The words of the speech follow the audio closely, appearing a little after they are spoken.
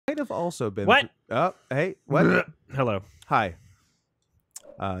have also been... What? Oh, hey, what? Hello. Hi.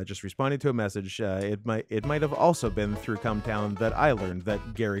 Just responding to a message. It might have also been through Cumtown that I learned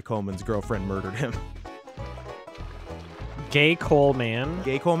that Gary Coleman's girlfriend murdered him. Gay Coleman.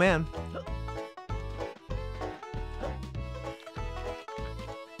 Gay Coleman.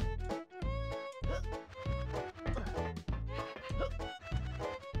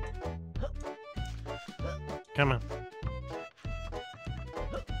 Come on.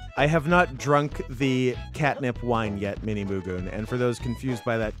 I have not drunk the catnip wine yet, Mini Mugun, and for those confused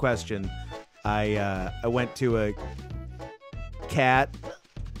by that question, I went to a cat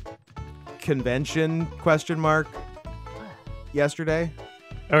convention yesterday.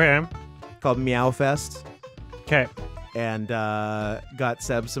 Okay. Called Meow Fest. Okay. And got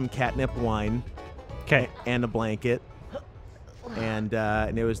Seb some catnip wine. Okay. And a blanket. And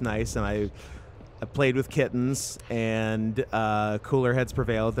it was nice, and I played with kittens, and cooler heads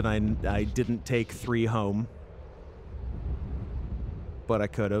prevailed, and I didn't take 3 home. But I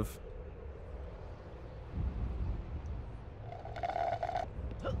could have.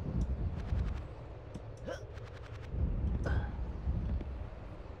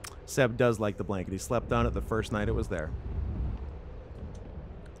 Seb does like the blanket. He slept on it the first night it was there.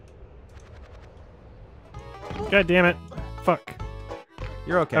 God damn it. Fuck.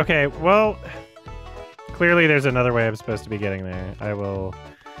 You're okay. Okay, well, clearly there's another way I'm supposed to be getting there. I will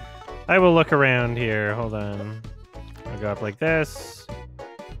look around here. Hold on. I'll go up like this.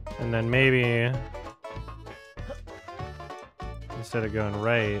 And then maybe instead of going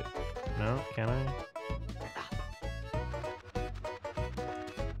right. No, can I?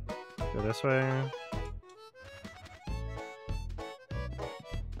 Go this way.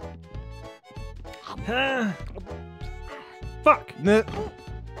 Fuck!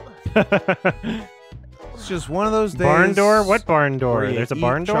 It's just one of those days. Barn door? What barn door? Where There's a you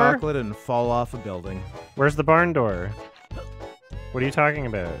barn eat door? chocolate and fall off a building. Where's the barn door? What are you talking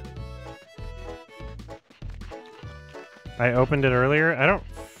about? I opened it earlier? I don't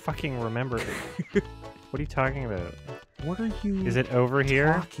fucking remember. What are you talking about? What are you Is it over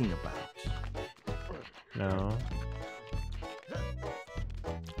here? talking about? No.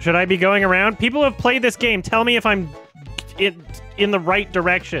 Should I be going around? People have played this game. Tell me if I'm in the right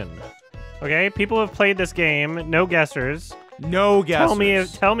direction. Okay? People have played this game. No guessers. No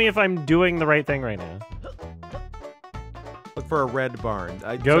guessers. Tell me if I'm doing the right thing right now. Look for a red barn.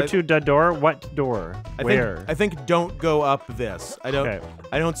 Go to the door. What door? Where? I think don't go up this. I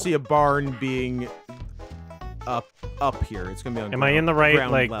don't see a barn being up here. It's gonna be on. Am I in the right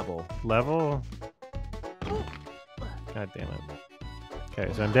ground like level? Level? God damn it.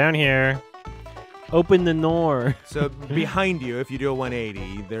 Okay, so I'm down here. Open the door. So behind you, if you do a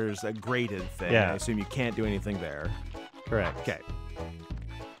 180, there's a grated thing. Yeah. I assume you can't do anything there. Correct. Okay.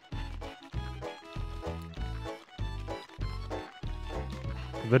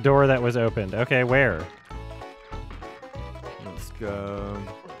 The door that was opened. Okay, where? Let's go.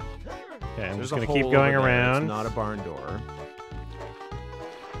 Okay, I'm There's just gonna a hole keep going over there. around. It's not a barn door.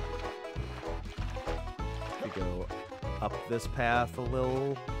 We go up this path a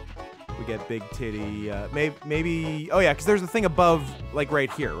little. We get big titty. Maybe. Oh yeah, because there's a thing above, like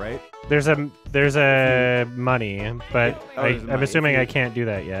right here, right? There's a money, but there's a I'm money. assuming I can't do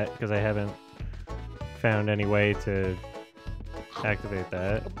that yet because I haven't found any way to activate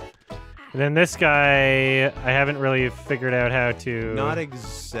that. And then this guy, I haven't really figured out how to. Not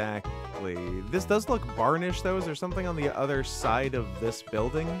exactly. This does look barnish, though. Is there something on the other side of this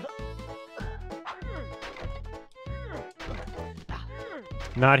building?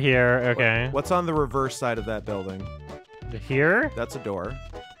 Not here. Okay. What's on the reverse side of that building? Here? That's a door.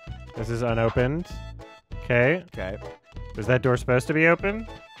 This is unopened. Okay. Okay. Was that door supposed to be open?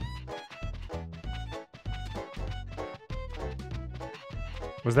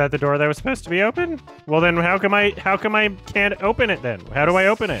 Was that the door that was supposed to be open? Well then how come I can't open it then? How do I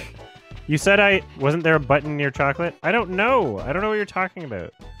open it? You said wasn't there a button near chocolate? I don't know. I don't know what you're talking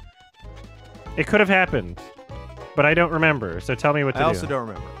about. It could have happened, but I don't remember. So tell me what to do. I also don't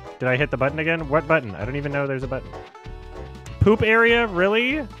remember. Did I hit the button again? What button? I don't even know there's a button. Poop area?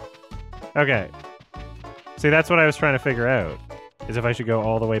 Really? Okay. See, that's what I was trying to figure out. Is if I should go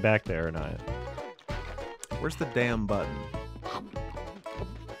all the way back there or not. Where's the damn button?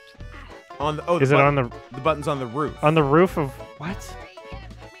 Is it on the button's on the roof? On the roof of what?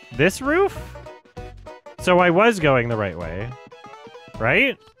 This roof? So I was going the right way,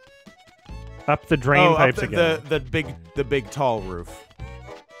 right? Up the drain pipes up again. the big tall roof.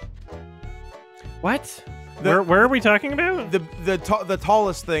 What? Where are we talking about? The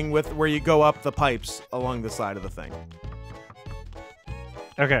tallest thing with where you go up the pipes along the side of the thing.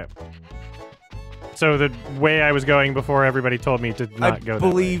 Okay. So the way I was going before everybody told me to not go that way.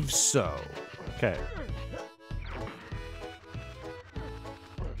 I believe so. Okay.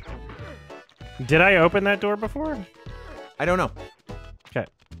 Did I open that door before? I don't know. Okay.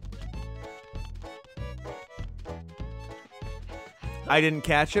 I didn't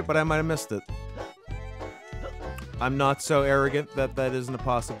catch it, but I might have missed it. I'm not so arrogant that that isn't a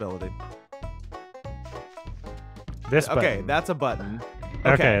possibility. This button. Okay, that's a button.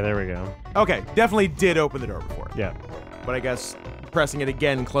 Okay, there we go. Okay, definitely did open the door before. Yeah. But I guess pressing it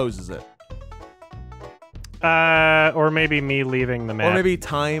again closes it. Or maybe me leaving the map. Or maybe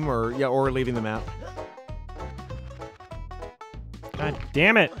time, or leaving the map. God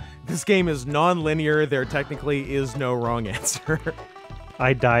damn it. This game is non-linear. There technically is no wrong answer.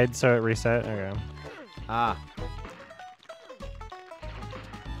 I died, so it reset. Okay. Ah.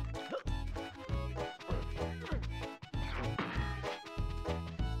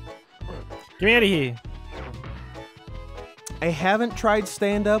 Get me out of here. I haven't tried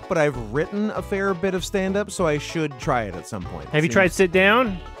stand-up, but I've written a fair bit of stand-up, so I should try it at some point. Have you tried sit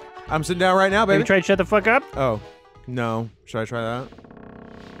down? I'm sitting down right now, baby. Have you tried shut the fuck up? Oh. No. Should I try that?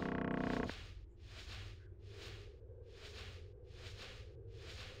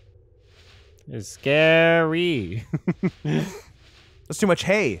 It's scary. That's too much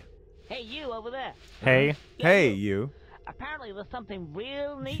hay. Hey, you over there. Hey. Hey, you. Apparently there's something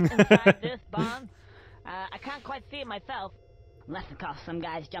real neat inside this barn. I can't quite see it myself. Unless, of course, some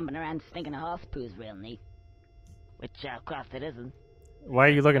guy's jumping around stinking a horse poo's real neat. Which, of course, it isn't. Why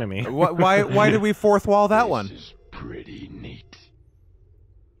are you looking at me? Why did we fourth wall that one? This is pretty neat.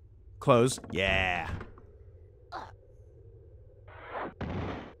 Close. Yeah.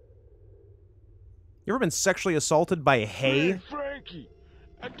 You ever been sexually assaulted by hay? Hey, Frankie,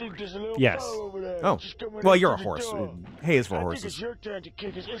 I think there's a little Yes. fellow over there. Oh. Just coming Well, up you're a to the horse. door. Hay is for I think horses. it's your turn to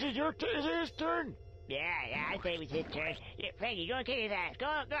kick his. Is it your turn? Is it his turn? Yeah, I say it was his turn. Yeah, Frankie, go and kick his ass. Go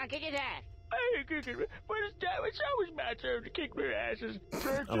on, kick his ass. I ain't kicking. But it's always my turn to kick their asses.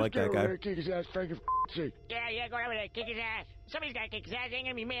 Frank, I like just that get guy. over there and kick his ass, Frankie, for sake. Yeah, go over there, kick his ass. Somebody's gotta kick his ass. Ain't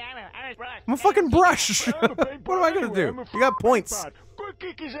gonna be me. I'm a brush. I'm a fucking brush. I'm a paint What am pot I gonna anyway. do? I'm a You got points. paint pot. Go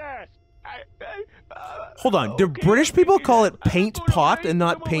kick his ass. Hold on. Do Okay, British people okay, call it I'm paint gonna pot wait. and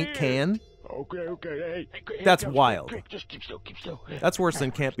not Come over paint here. can? Okay. Hey, That's come, wild. quick, just keep still, keep still. That's worse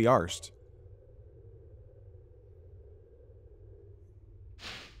than can't be arsed.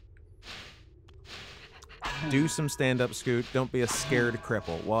 Do some stand-up, Scoot. Don't be a scared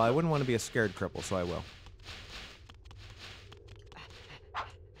cripple. Well, I wouldn't want to be a scared cripple, so I will.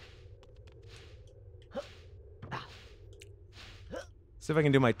 See if I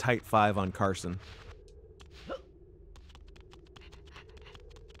can do my tight 5 on Carson.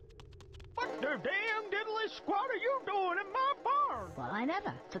 What the damn diddly squat are you doing in my barn? Well, I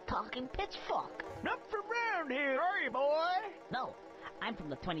never. It's a talking pitchfork. Not from round here, are you, boy? No, I'm from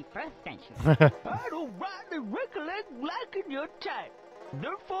the 21st century. I don't rightly recollect liking your type.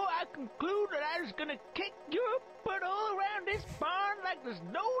 Therefore, I conclude that I was gonna kick your butt all around this barn like there's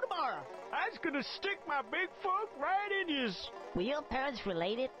no tomorrow. I was gonna stick my big fork right in yours. Were your parents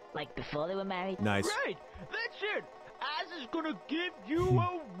related? Like before they were married? Nice. Right, that's it. I was gonna give you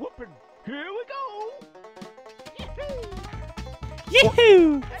a whooping. Here we go.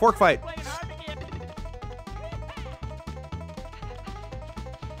 Yahoo! Fork fight.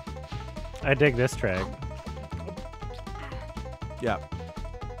 I dig this track. Yeah.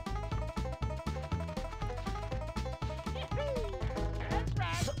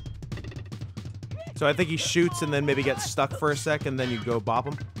 So I think he shoots and then maybe gets stuck for a sec, and then you go bop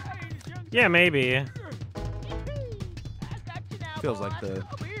him. Yeah, maybe. Feels like the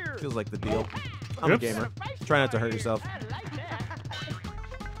deal. I'm a Oops. gamer. Try not to hurt yourself.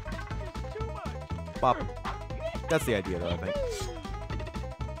 Bop him. That's the idea, though, I think.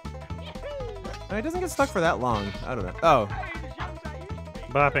 It doesn't get stuck for that long. I don't know. Oh,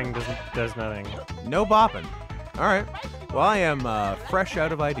 Bopping does nothing. no bopping. All right. Well, I am fresh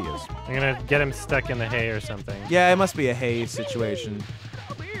out of ideas. I'm gonna get him stuck in the hay or something. Yeah, it must be a hay situation.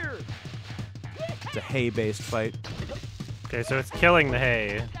 It's a hay-based fight. Okay, so it's killing the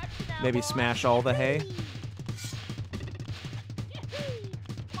hay. Maybe smash all the hay.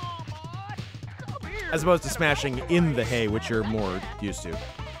 As opposed to smashing in the hay, which you're more used to.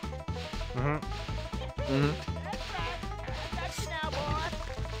 Mm-hmm.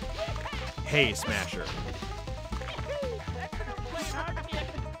 Hay smasher.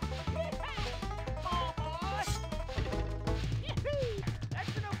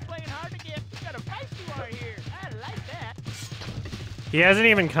 He hasn't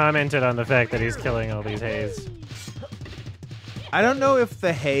even commented on the fact that he's killing all these hays. I don't know if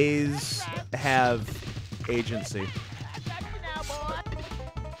the Hays have agency.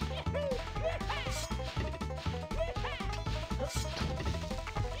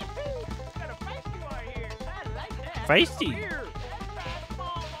 Feisty.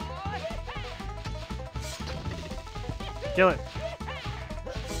 Kill it.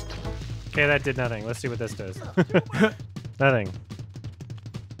 Okay, that did nothing. Let's see what this does. Nothing.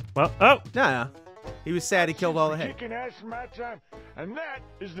 Well, oh! Nah. He was sad he killed all the hay. Kicking ass in my time, and that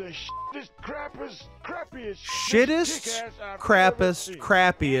is the shittest, crappiest, Shittest, kick-ass I've ever crappest, seen.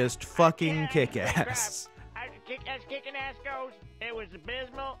 crappiest fucking kick-ass. As kicking ass goes, it was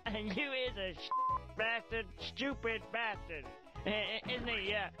abysmal, and you is a bastard, stupid bastard. Isn't he?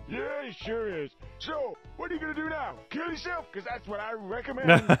 Yeah. Yeah, he sure is. So, what are you gonna do now? Kill yourself? Because that's what I recommend.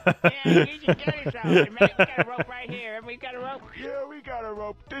 Yeah, you should kill yourself. Man, we got a rope right here. Haven't we got a rope? Yeah, we got a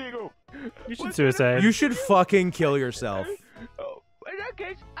rope. There you go. You should suicide. You should fucking kill yourself. Oh, in that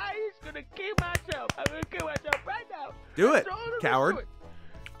case, I is gonna kill myself. I'm gonna kill myself right now. Do it, That's all I'm gonna coward.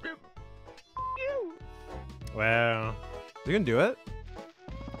 do it. You. Wow. You can do it.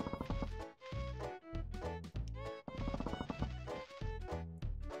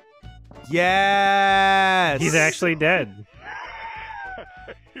 Yes! He's actually dead.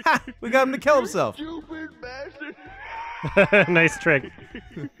 Ha! We got him to kill himself. Stupid bastard. Nice trick.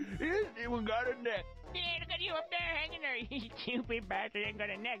 He hasn't even got a neck. Yeah, look at you up there hanging there. You stupid bastard. Ain't got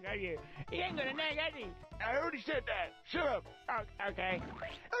a neck, are you? He ain't got a neck, has he? I already said that. Shut up. Oh, okay.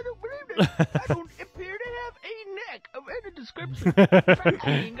 I don't believe that. I don't appear to have a neck of any description.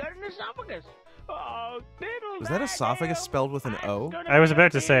 I ain't got an esophagus. Oh, diddle Was that esophagus spelled with an O? I was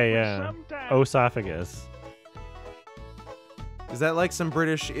about to say, yeah. Osophagus. Is that like some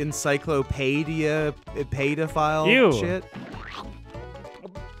British encyclopedia pedophile Ew. shit?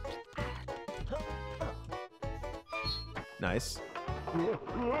 Nice.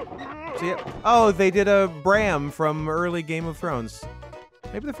 So, yeah. Oh, they did a Bram from early Game of Thrones.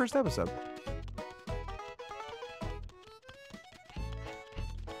 Maybe the first episode.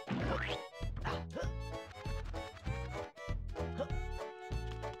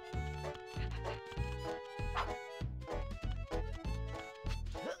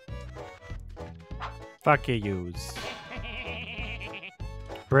 Fuck you, use.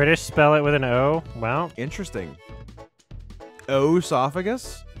 British spell it with an O? Well, Interesting.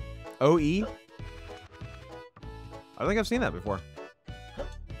 Osophagus? O-E? I don't think I've seen that before.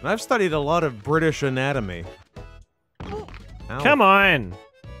 And I've studied a lot of British anatomy. Ow. come on!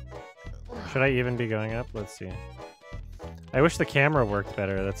 Should I even be going up? Let's see. I wish the camera worked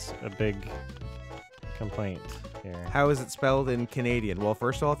better. That's a big complaint here. How is it spelled in Canadian? Well,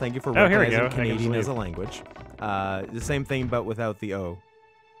 first of all, thank you for Oh, here we recognizing go. I can Canadian as a sleep. language. The same thing, but without the O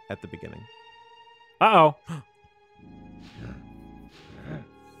at the beginning. Uh-oh.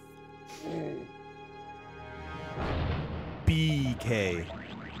 BK.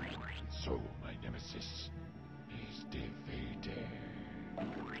 So, my nemesis is defeated.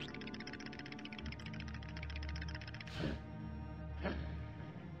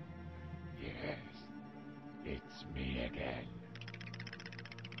 Yes, it's me again.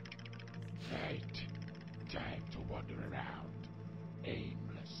 Right. Time to wander around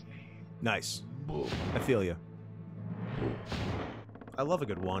aimlessly. Nice. I feel you. I love a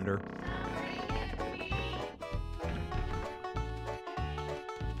good wander.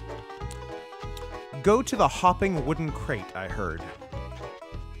 Go to the hopping wooden crate, I heard.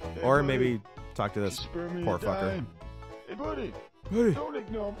 Hey, Or buddy, maybe talk to this spare me poor a fucker. dime. Hey, buddy, Hey. don't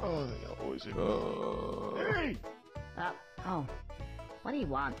ignore me. Oh, they always ignore me. Hey! Oh. What do you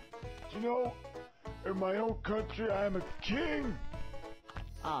want? You know, in my own country, I am a king.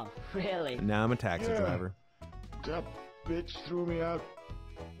 Oh, really? Now I'm a taxi Yeah. driver. That bitch threw me out.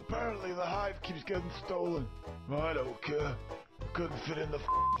 Apparently, the hive keeps getting stolen. Well, I don't care. Couldn't fit in the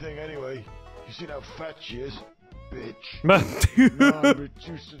thing anyway. You seen how fat she is? Bitch. Now I'm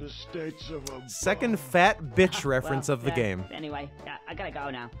reduced to the states of a Second fat bitch reference Well, of the yeah, game. Anyway, yeah, I gotta go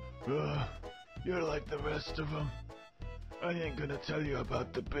now. You're like the rest of them. I ain't gonna tell you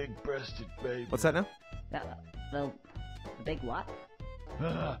about the big-breasted baby. What's that now? The big what?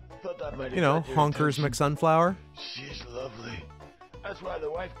 Thought that might have You know, got your Honker's attention. McSunflower. She's lovely. That's why the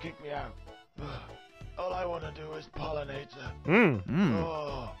wife kicked me out. All I want to do is pollinate her. Mm.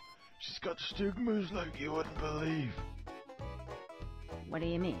 Oh, she's got stigmas like you wouldn't believe. What do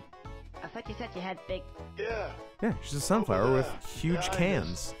you mean? I thought you said you had big... Yeah. Yeah, she's a sunflower with there. huge Behind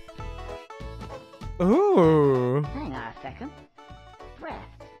cans. Ooh. Hang on a second. Breast.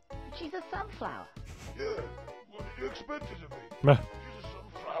 She's a sunflower. Yeah. What did you expect her to be? She's a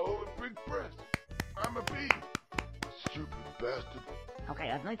sunflower with big breasts. I'm a bee. stupid bastard.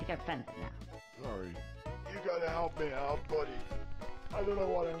 Okay, I need to get offended now. Sorry. You gotta help me out, buddy. I don't know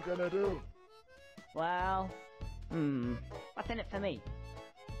what I'm gonna do. Well, what's in it for me?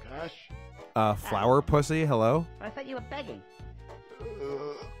 Cash? Flower pussy, hello? But I thought you were begging.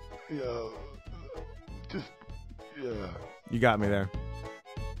 Yeah. Just, yeah. You got me there.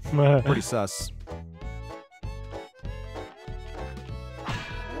 Pretty sus.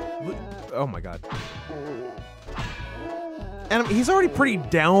 Oh my god. And he's already pretty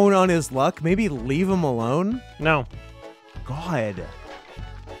down on his luck. Maybe leave him alone? No. God.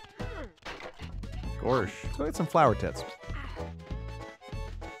 Gorsh. Let's go get some flower tits.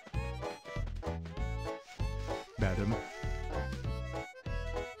 Madam.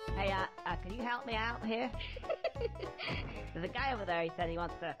 Hey, can you help me out here? There's a guy over there, he said he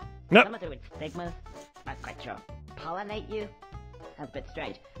wants to... Nope. Something to do with stigmas. Not quite sure. Pollinate you? That's a bit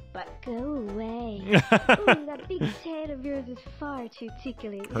strange, but... Go away. Ooh, that big tail of yours is far too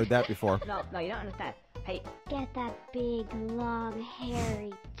tickly. Heard that before. No, you don't understand. Hey, Get that big, long,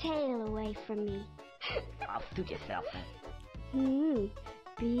 hairy tail away from me. I'll suit yourself then.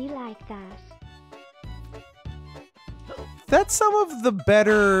 Be like that. That's some of the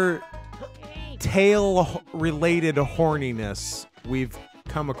better tail-related horniness we've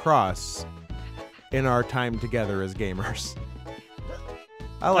come across in our time together as gamers.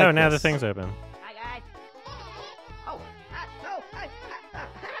 I like Oh, now the this. thing's open. Hi, guys. Oh, no.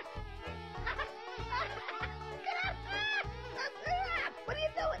 What are you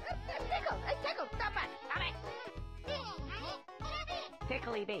doing? I tickle. Stop it.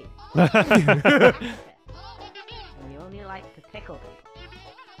 Tickly bee. And you only like to tickle people.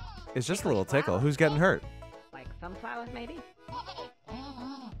 It's just a little tickle. Who's getting hurt? Like sunflowers, maybe?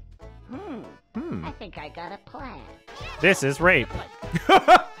 Hmm. I think I got a plan. This is rape.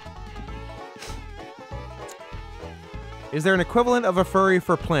 Is there an equivalent of a furry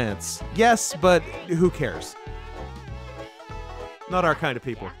for plants? Yes, but who cares? Not our kind of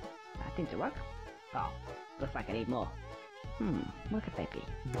people. That seems to work. Oh, looks like I need more. What could they be?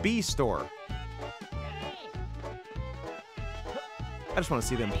 The bee store. I just want to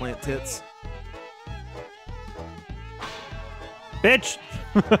see them plant tits. Bitch!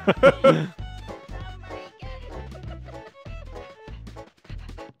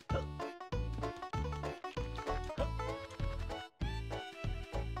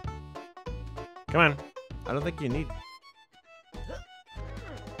 Come on. I don't think you need...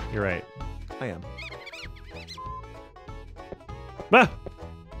 You're right. I am. Ah!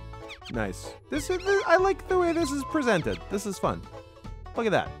 Nice. I like the way this is presented. This is fun. Look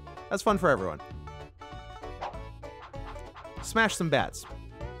at that. That's fun for everyone. Smash some bats.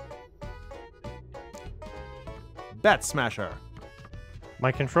 Bat smasher.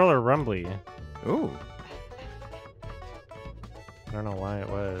 My controller rumbly. Ooh. I don't know why it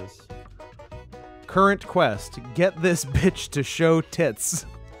was. Current quest. Get this bitch to show tits.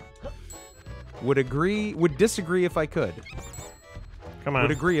 Would disagree if I could. Come on.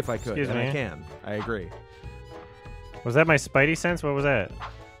 Would agree if I could. Excuse and me. I can. I agree. Was that my Spidey sense? What was that?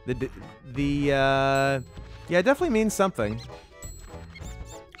 Yeah, it definitely means something.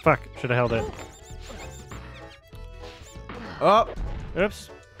 Fuck. Should have held it. Oh, Oops.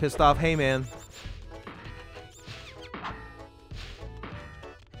 pissed off. Hey, man.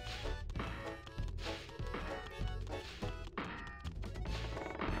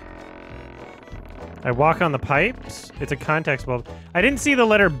 I walk on the pipes. It's a context bulb. I didn't see the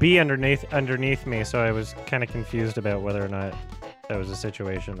letter B underneath me, so I was kind of confused about whether or not that was a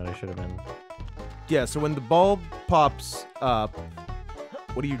situation that I should have been. Yeah, so when the bulb pops up,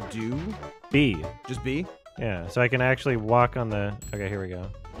 what do you do? B. Just B? Yeah, so I can actually walk on the... Okay, here we go.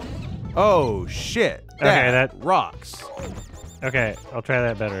 Oh, shit. Okay, that- rocks. Okay, I'll try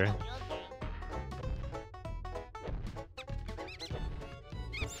that better.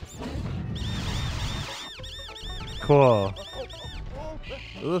 Cool.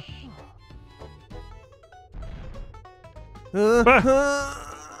 Ugh.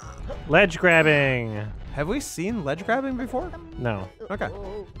 Ledge grabbing. Have we seen ledge grabbing before? No. Okay.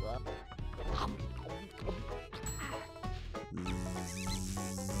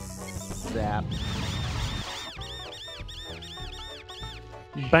 Zap.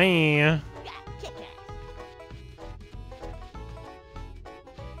 Bang.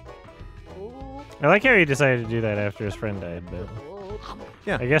 I like how he decided to do that after his friend died, but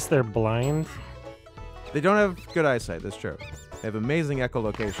Yeah. I guess they're blind. They don't have good eyesight, that's true. They have amazing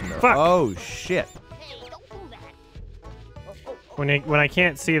echolocation, though. Fuck. Oh, shit. When I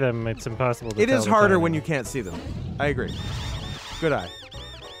can't see them, it's impossible to It tell is the harder timing. when you can't see them. I agree. Good eye.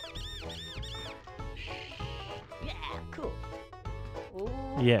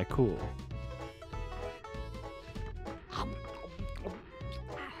 Yeah, cool.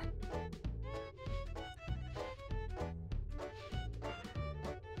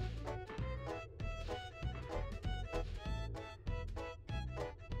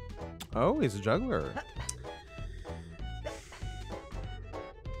 Oh, he's a juggler.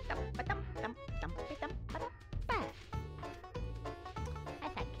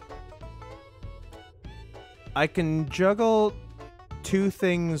 I can juggle 2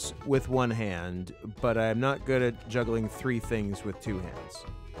 things with 1 hand, but I'm not good at juggling 3 things with 2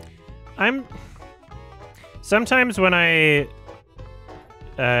 hands. Sometimes when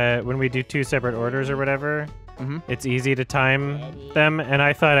we do 2 separate orders or whatever, it's easy to time them, and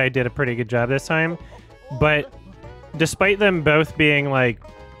I thought I did a pretty good job this time. But despite them both being like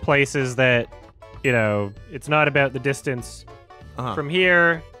places that, you know, it's not about the distance from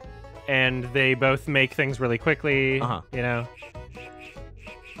here, and they both make things really quickly, you know.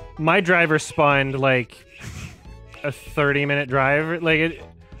 My driver spawned like a 30-minute drive. Like,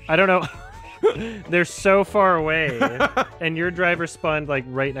 I don't know. They're so far away, and your driver spawned like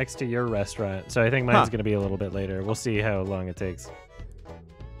right next to your restaurant. So I think mine's gonna be a little bit later. We'll see how long it takes.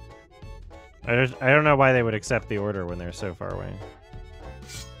 I don't know why they would accept the order when they're so far away.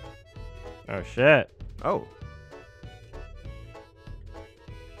 Oh shit! Oh.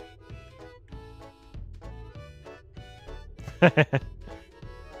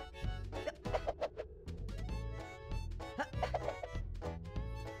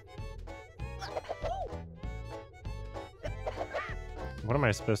 What am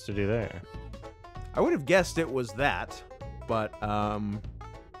I supposed to do there? I would have guessed it was that, but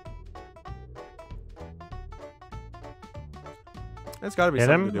it's got to be Hit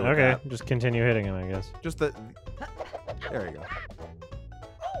something him? to do with Okay, that. just continue hitting him, I guess. Just the. There you go.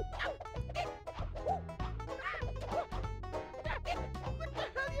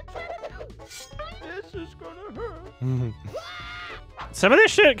 This is gonna hurt. Some of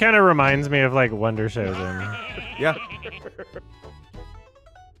this shit kind of reminds me of like Wonder Chosen. Yeah.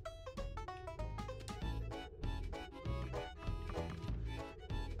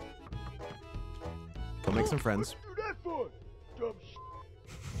 Go make some friends. What do that for? Dumb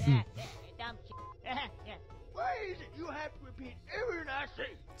Dumb shit. Why is it you have to repeat everything I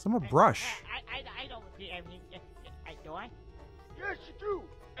say? Some brush. I don't repeat everything. Do I? Yes, you do,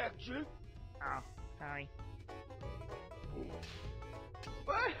 actually. Oh, sorry.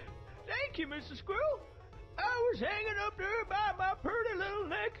 What? Thank you, Mr. Squirrel. I was hanging up there by my pretty little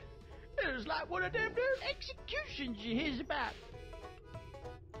neck. It was like one of them there executions you hears about.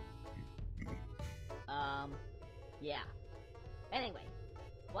 Yeah. Anyway,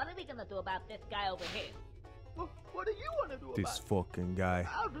 what are we gonna do about this guy over here? Well, what do you want to do This about it? fucking guy.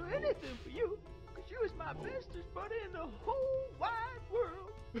 I'll do anything for you, because you is my bestest buddy in the whole wide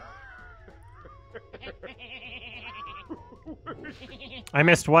world. I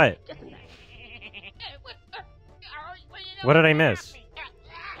missed what? What did I miss?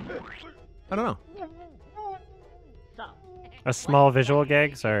 I don't know. So, A small visual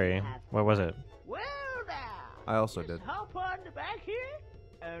gag? Sorry. What was it? Well, now. I also did. Just hop on the back here,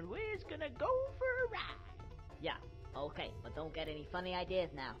 and we're gonna go for a ride. yeah, okay, but don't get any funny ideas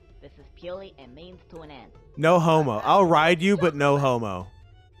now. This is purely a means to an end. No homo. I'll ride you, but no homo.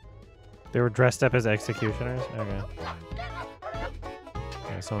 They were dressed up as executioners? Okay.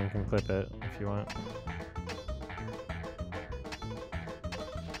 Yeah, someone can clip it if you want.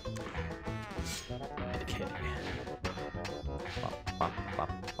 Okay.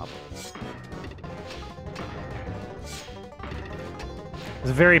 It's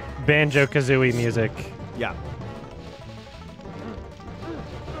very Banjo-Kazooie music. Yeah.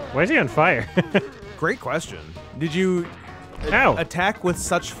 Why is he on fire? Great question. Did you Ow. attack with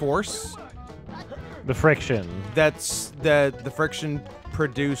such force The friction. that the friction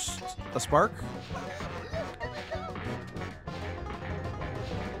produced a spark?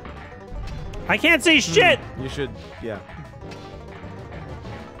 I can't see shit! You should, yeah.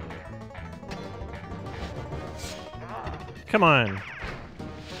 Come on.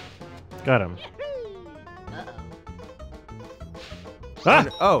 Got him. Ah! And-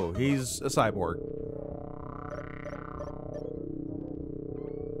 oh, he's a cyborg.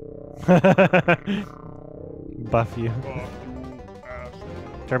 Buff you.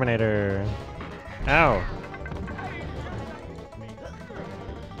 Terminator. Ow.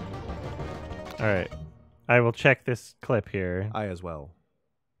 Alright. I will check this clip here. I as well.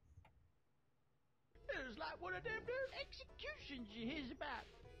 It was like one of them there executions you hears about.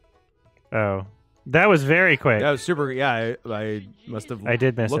 Oh. That was very quick. That was super. Yeah, I must have. I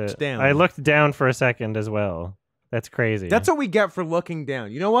did miss looked it. down. I looked down for a second as well. That's crazy. That's what we get for looking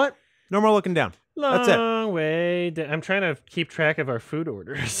down. You know what? No more looking down. That's it. Long way. I'm trying to keep track of our food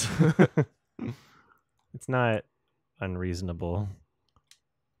orders. It's not unreasonable.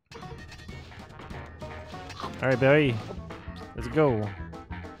 All right, Barry. Let's go.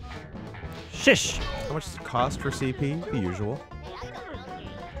 Shish. How much does it cost for CP? The usual.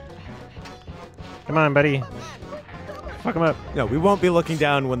 Come on, buddy. Fuck him up. No, we won't be looking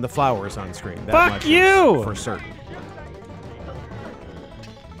down when the flower is on screen. That Fuck much you! is for certain.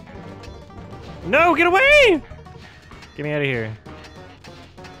 No, get away! Get me out of here.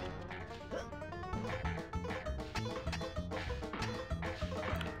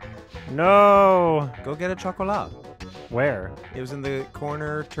 No. Go get a chocolat. Where? It was in the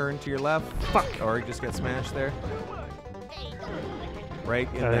corner. Turn to your left. Fuck. Or you just get smashed there. Right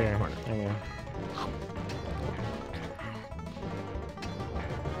in that There. corner. There you go.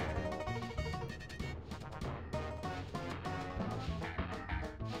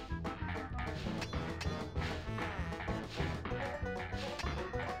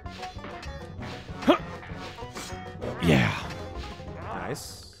 Yeah.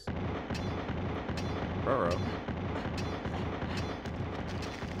 Nice. Burrow.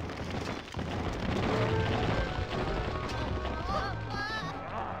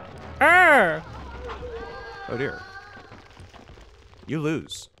 Arr! Oh dear. You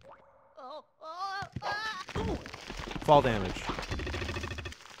lose. Fall damage.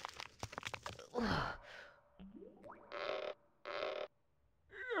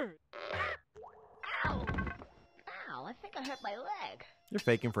 Ow! Ow, I think I hurt my leg. You're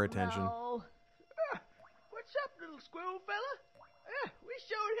faking for attention. No. What's up, little squirrel fella? We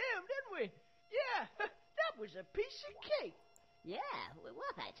showed him, didn't we? Yeah, that was a piece of cake. Yeah, it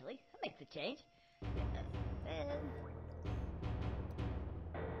was actually. That makes a change.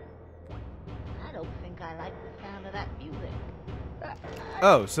 I don't think I like the sound of that music.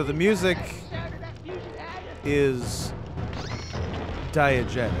 Oh, so the music Sound of that music either. is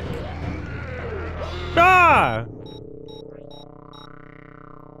diegetic. Ah!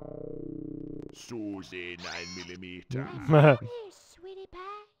 Susie 9mm. Here, sweetie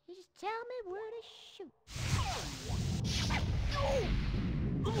pie. You just tell me where to shoot.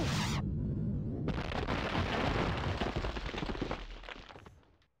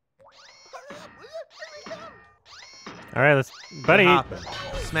 All right, let's, buddy. Hoppin'.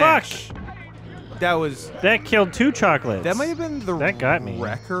 Smash. Fuck! That was. That killed 2 chocolates. That might have been the That got me.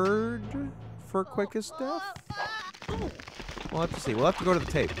 record for quickest death. We'll have to see. We'll have to go to the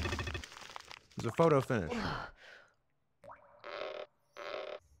tape. There's a photo finish.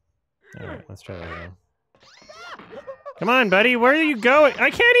 All right, let's try that again. Come on, buddy. Where are you going?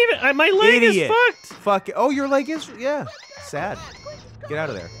 I can't even. My leg Idiot. is fucked. Fuck. Oh, your leg is. Yeah. Sad. Get out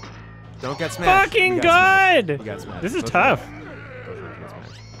of there. Don't get smashed. Fucking You got God! smashed. You got smashed. This is Go for tough. it. Go for it. Get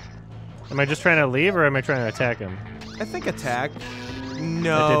smashed. Am I just trying to leave or am I trying to attack him? I think attack. That did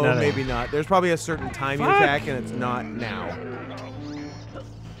No, nothing. maybe not. There's probably a certain time you Fuck. attack, and it's not now.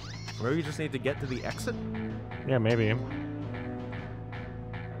 Maybe you just need to get to the exit. Yeah, maybe.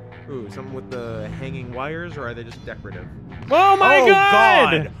 Ooh, something with the hanging wires, or are they just decorative? Oh my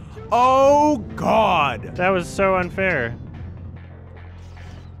God! Oh God! That was so unfair.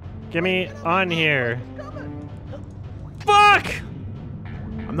 Get me on here. Fuck!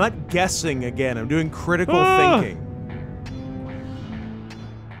 I'm not guessing again. I'm doing critical Ah. thinking.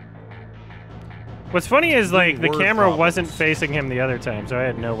 What's funny is like the Word camera problems. wasn't facing him the other time, so I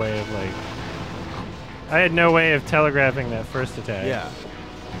had no way of like. I had no way of telegraphing that first attack. Yeah.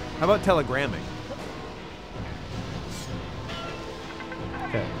 How about telegramming?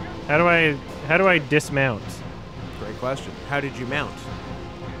 Okay. How do I dismount? Great question. How did you mount?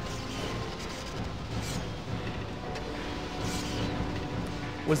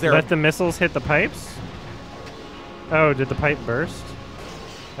 Was there? Let the missiles hit the pipes? Oh, did the pipe burst?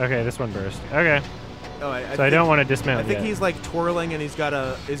 Okay, this one burst. Okay. Oh, So I don't want to dismount I think yet. he's like twirling, and he's got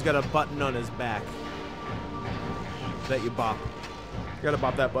a button on his back that you bop. You gotta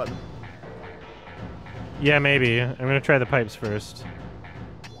bop that button. Yeah, maybe. I'm gonna try the pipes first.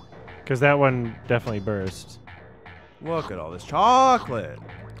 Because that one definitely burst. Look at all this chocolate.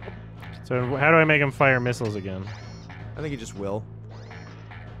 So how do I make him fire missiles again? I think he just will.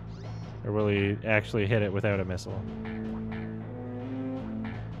 Or will he actually hit it without a missile?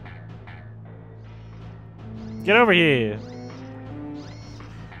 Get over here!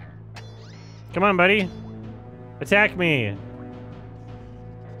 Come on, buddy! Attack me!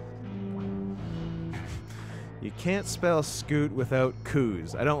 You can't spell scoot without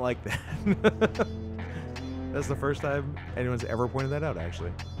coos. I don't like that. That's the first time anyone's ever pointed that out,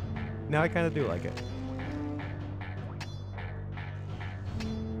 actually. Now I kind of do like it.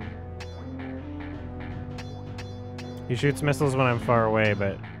 He shoots missiles when I'm far away,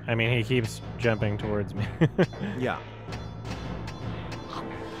 but I mean, he keeps jumping towards me. Yeah.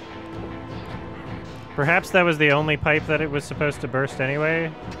 Perhaps that was the only pipe that it was supposed to burst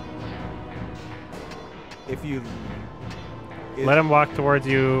anyway. If you... Let him walk towards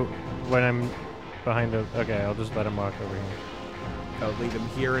you when I'm behind the... Okay, I'll just let him walk over here. Oh, leave him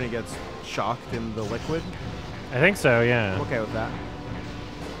here and he gets shocked in the liquid? I think so, yeah. I'm okay with that.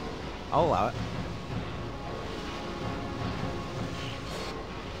 I'll allow it.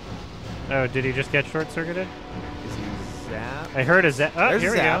 Oh, did he just get short-circuited? Is he zapped? I heard a zap. Oh, There's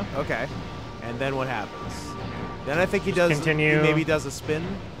here a we zap. go. Okay. And then what happens? Then I think he Just does... continue. He maybe does a spin?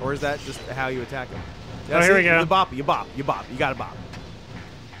 Or is that just how you attack him? Oh, here we go. You bop, you bop, you bop. You gotta bop.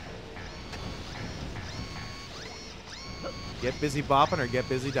 Get busy bopping or get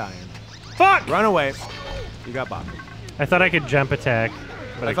busy dying. Fuck! Run away. You got bopped. I thought I could jump attack,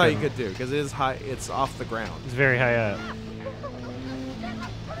 but I thought you couldn't. could too, because it is high. It's off the ground. It's very high up.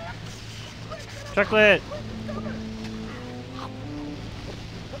 Chocolate!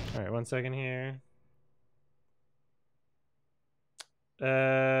 Alright, 1 second here.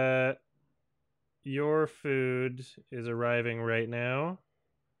 Your food is arriving right now.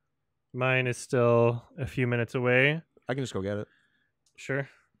 Mine is still a few minutes away. I can just go get it. Sure.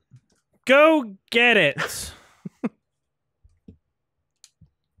 Go get it!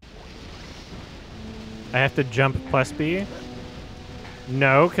 I have to jump plus B?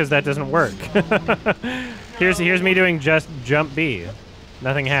 No, because that doesn't work. Here's me doing just jump B.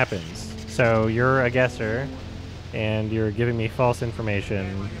 Nothing happens. So you're a guesser, and you're giving me false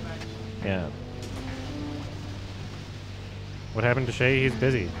information. Yeah. What happened to Shay? He's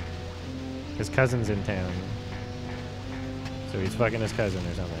busy. His cousin's in town. So he's fucking his cousin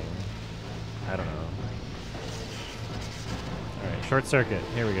or something. I don't know. Alright, short circuit.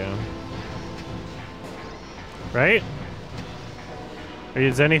 Here we go. Right?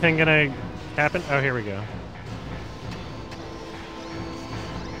 Is anything gonna happen? Oh, here we go.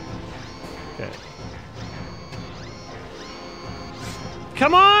 Okay.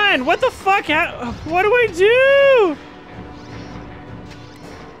 Come on! What the fuck? What do I do?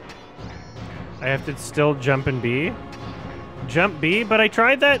 I have to still jump and B? Jump B? But I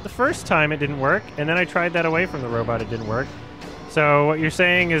tried that the first time, it didn't work. And then I tried that away from the robot, it didn't work. So what you're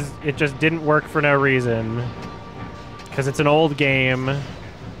saying is it just didn't work for no reason. Because it's an old game.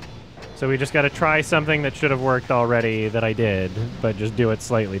 So we just got to try something that should have worked already that I did, but just do it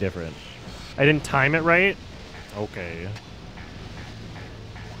slightly different. I didn't time it right? Okay.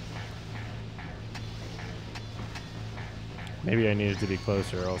 Maybe I needed to be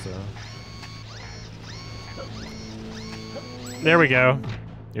closer also. There we go.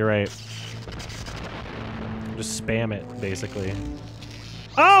 You're right. Just spam it, basically.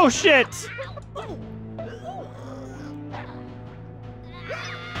 Oh, shit!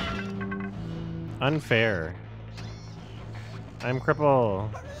 Unfair. I'm cripple.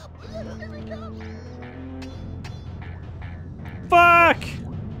 Fuck!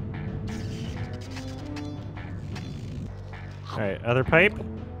 Alright, other pipe.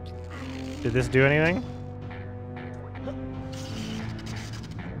 Did this do anything?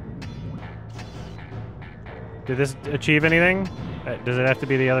 Did this achieve anything? Does it have to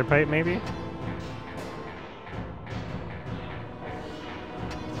be the other pipe, maybe?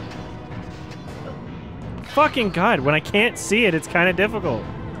 Fucking God, when I can't see it, it's kind of difficult.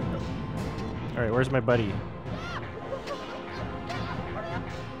 Alright, where's my buddy?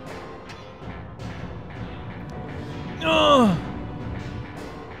 Ugh!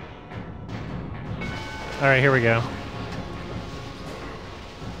 Alright, here we go.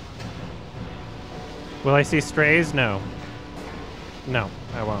 Will I see strays? No. No,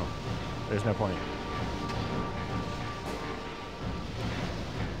 I won't. There's no point.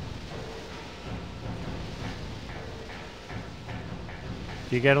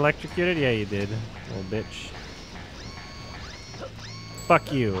 Did you get electrocuted? Yeah, you did. Little bitch.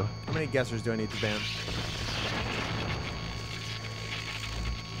 Fuck you. How many guessers do I need to ban?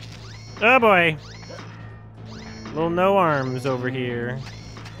 Oh boy. Little no arms over here.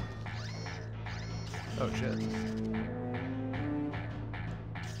 Oh shit.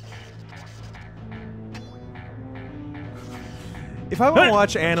 If I want to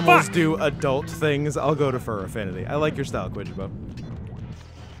watch animals do adult things, I'll go to Fur Affinity. I like your style, Quidjibo.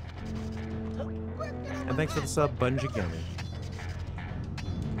 And thanks for the sub, Bungie Gaming.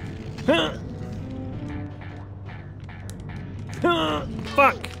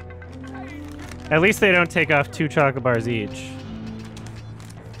 Fuck! At least they don't take off 2 chocolate bars each.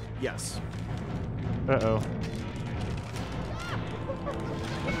 Yes. Uh-oh.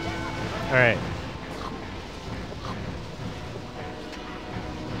 Alright.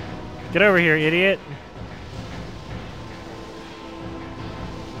 Get over here, idiot.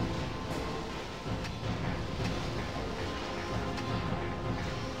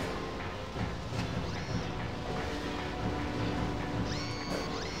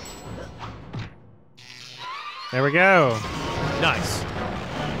 There we go. Nice.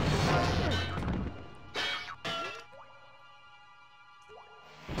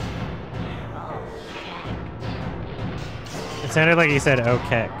 It sounded like he said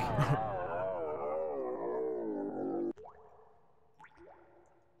okay.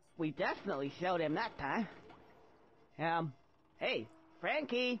 We definitely showed him that time. Hey,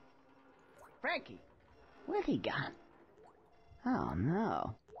 Frankie. Frankie, where's he gone? Oh,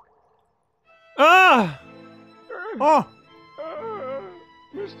 no. Ah! Oh,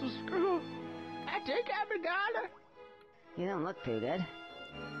 Mr. Squirrel, I think I'm a goner. You don't look too good.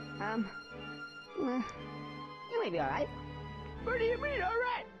 You may be alright. What do you mean, all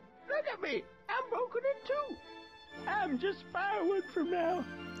right? Look at me. I'm broken in two. I'm just firewood from now.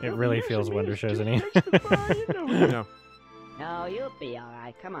 It really feels Wonder Shows in here. no. No, you'll be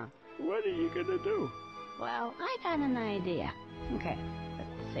alright. Come on. What are you gonna do? Well, I got an idea. Okay,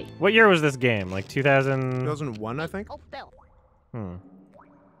 let's see. What year was this game? Like 2000? 2001, I think. Oh, Bill.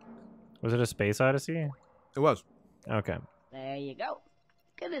 Was it a Space Odyssey? It was. Okay. There you go.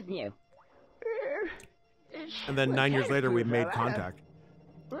 Good as new. And then 9 years later, we made contact.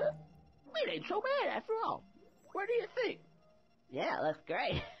 Well, it ain't so bad after all. What do you think? Yeah, it looks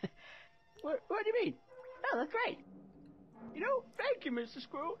great. What do you mean? Oh, that's great. You know, thank you, Mr.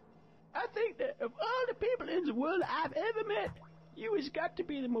 Squirrel. I think that of all the people in the world I've ever met, you has got to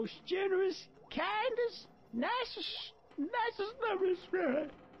be the most generous, kindest, nicest, loveliest guy.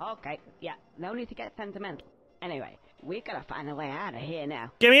 Okay, yeah, no need to get sentimental. Anyway, we gotta find a way out of here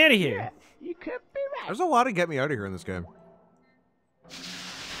now. Get me out of here. Yeah, you could be right. There's a lot of get me out of here in this game.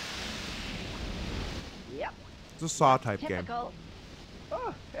 Yep, It's a Saw type game. typical.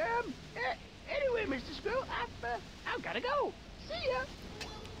 Oh, anyway, Mr. Squirrel, I've gotta go. See ya.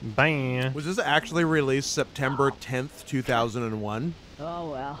 Bye. Was this actually released September 10th, 2001?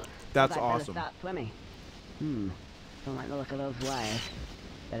 Oh, well. That's I better awesome. start swimming. Don't like the look of those wires.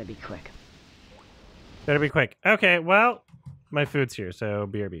 Better be quick. Better be quick. Okay, well, my food's here, so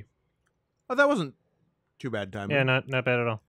BRB. Oh, that wasn't too bad timing. Yeah, not bad at all.